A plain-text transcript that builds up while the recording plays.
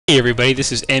Hey everybody,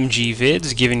 this is MG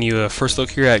Vids giving you a first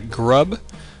look here at Grub.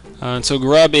 So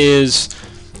Grub is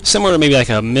similar to maybe like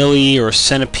a Millie or a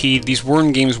Centipede. These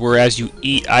word games where as you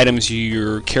eat items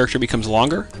your character becomes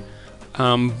longer.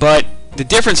 But the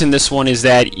difference in this one is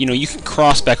that you can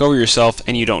cross back over yourself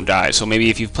and you don't die. So maybe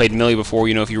if you've played Millie before,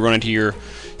 if you run into your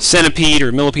Centipede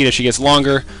or Millipede as she gets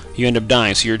longer, you end up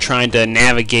dying. So you're trying to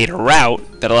navigate a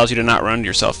route that allows you to not run into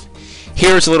yourself.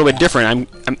 Here it's a little bit different.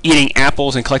 I'm eating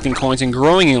apples and collecting coins and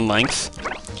growing in length.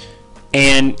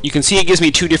 And you can see it gives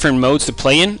me two different modes to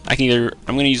play in. I'm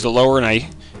going to use the lower, and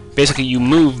basically you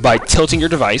move by tilting your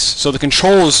device. So the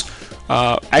controls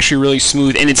actually really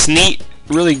smooth, and it's neat,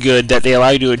 really good that they allow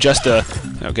you to adjust the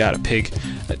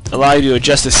allow you to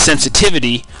adjust the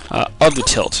sensitivity of the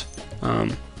tilt.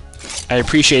 I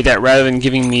appreciate that rather than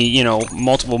giving me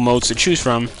multiple modes to choose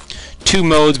from. Two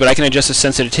modes, but I can adjust the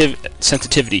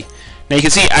sensitivity. Now you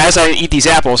can see as I eat these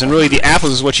apples, and really the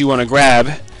apples is what you want to grab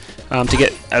to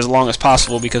get as long as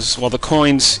possible, because while the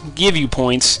coins give you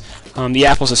points, the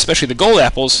apples, especially the gold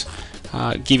apples,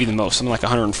 give you the most, something like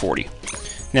 140.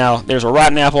 Now there's a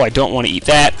rotten apple, I don't want to eat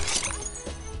that.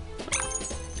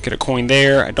 Get a coin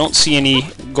there. I don't see any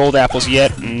gold apples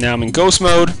yet. Now I'm in ghost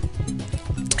mode.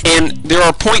 And there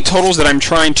are point totals that I'm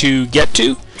trying to get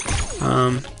to.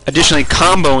 Additionally,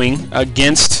 comboing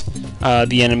against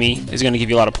the enemy is going to give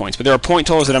you a lot of points. But there are point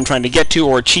totals that I'm trying to get to,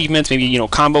 or achievements, maybe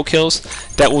combo kills,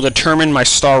 that will determine my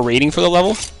star rating for the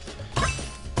level.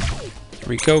 Here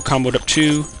we go, comboed up 2.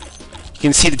 You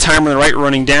can see the timer on the right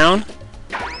running down.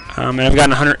 And I've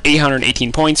gotten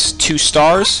 818 points, 2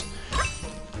 stars.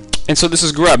 And so this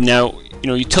is Grub. Now,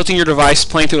 you're tilting your device,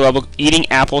 playing through the level, eating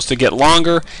apples to get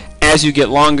longer. As you get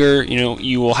longer,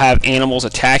 you will have animals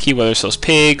attack you, whether it's those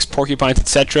pigs, porcupines,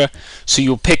 etc. So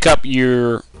you'll pick up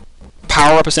your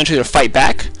power-up essentially to fight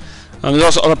back. There's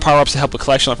also other power-ups to help with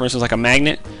collection, for instance, like a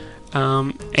magnet.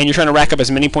 And you're trying to rack up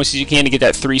as many points as you can to get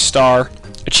that 3-star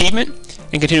achievement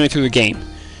and continuing through the game.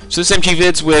 So this is MG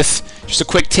Vids with just a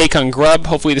quick take on Grub.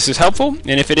 Hopefully this is helpful,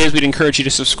 and if it is, we'd encourage you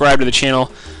to subscribe to the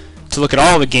channel to look at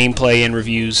all the gameplay and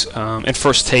reviews and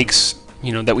first takes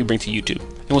that we bring to YouTube.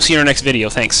 And we'll see you in our next video.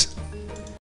 Thanks.